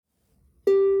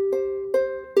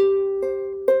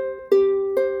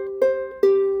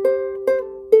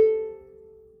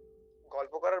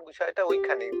বিষয়টা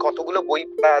ওইখানে। কতগুলো বই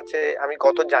পড়া আছে, আমি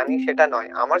কত জানি সেটা নয়।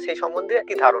 আমার সেই সম্বন্ধে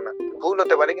কি ধারণা। ভুল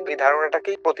হতে পারে, কিন্তু এই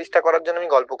ধারণাটাকেই প্রতিষ্ঠা করার জন্য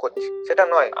আমি গল্প করছি। সেটা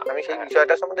নয়। আমি সেই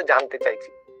বিষয়টা সম্বন্ধে জানতে চাইছি।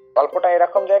 গল্পটা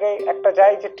এরকম জায়গায় একটা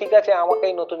যায় যে ঠিক আছে, আমাকে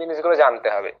এই নতুন জিনিসগুলো জানতে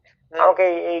হবে, আমাকে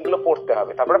এইগুলো পড়তে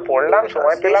হবে, তারপরে পড়লাম,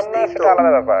 সময় পেলাম না, সেটা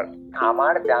আলাদা ব্যাপার।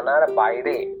 আমার জানার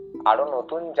বাইরে আরো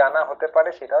নতুন জানা হতে পারে,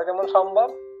 সেটাও যেমন সম্ভব,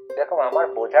 দেখো আমার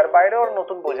বোঝার বাইরেও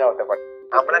নতুন বোঝা হতে পারে।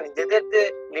 আমরা নিজেদের যে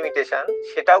লিমিটেশন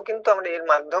সেটাও কিন্তু আমরা এর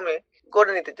মাধ্যমে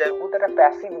করে নিতে চাই। বহুত একটা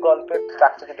প্যাসিভ গল্পের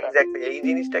স্ট্রাকচার। এক্স্যাক্টলি, এই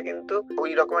জিনিসটা কিন্তু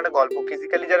ওই রকম একটা গল্প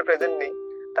ফিজিক্যালি যারা প্রেজেন্ট নেই,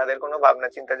 তাদের কোনো ভাবনা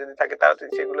চিন্তা যদি থাকে, তারা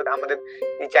সেগুলো আমাদের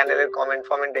এই চ্যানেলের কমেন্ট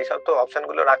ফমেন্ট এইসব তো অপশন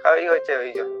গুলো রাখাই হয়েছে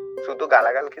ওই জন্য, শুধু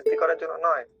গালাগাল খিস্তি করার জন্য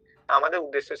নয়। আমাদের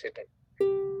উদ্দেশ্য সেটাই,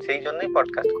 সেই জন্যই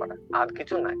পডকাস্ট করা, আর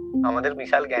কিছু নাই। আমাদের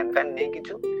বিশাল জ্ঞান ফ্যান নেই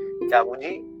কিছু, যা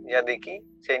বুঝি যা দেখি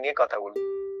সেই নিয়ে কথা বলি।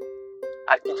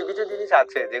 আর কিছু কিছু জিনিস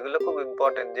আছে যেগুলো খুব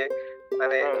ইম্পর্টেন্ট, যে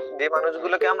মানে যে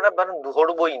মানুষগুলোকে আমরা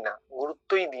ধরবই না,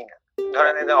 গুরুত্বই দিই না।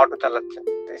 ধরেন এদের অটো চালাচ্ছেন,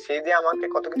 সেই যে আমাকে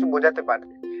কত কিছু বোঝাতে পারে।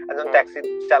 একজন ট্যাক্সি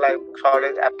চালায়, শহরে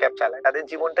অ্যাপ ক্যাব চালায়, তাদের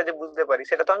জীবনটা যে বুঝতে পারি,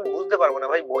 সেটা তো আমি বুঝতে পারবো না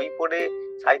ভাই। বই পড়ে,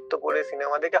 সাহিত্য পড়ে,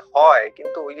 সিনেমা দেখে হয়,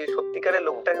 কিন্তু ওই যে সত্যিকারের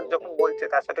লোকটা যখন বলছে,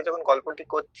 তার সাথে যখন গল্পটি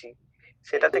করছি,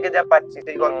 সেটা থেকে যা পাচ্ছি,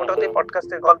 সেই গল্পটাও তো এই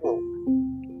পডকাস্টের গল্প।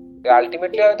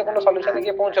 আলটিমেটলি হয়তো কোনো সলিউশনে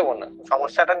গিয়ে পৌঁছাবো না,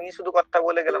 সমস্যাটা নিয়ে শুধু কথা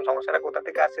বলে গেলাম, সমস্যাটা কোথা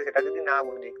থেকে আসছে সেটা যদি না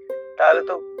বুঝি, তাহলে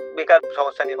তো বেকার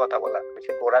সমস্যা নিয়ে কথা বলা।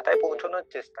 সে গোড়াটায় পৌঁছানোর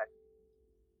চেষ্টায়।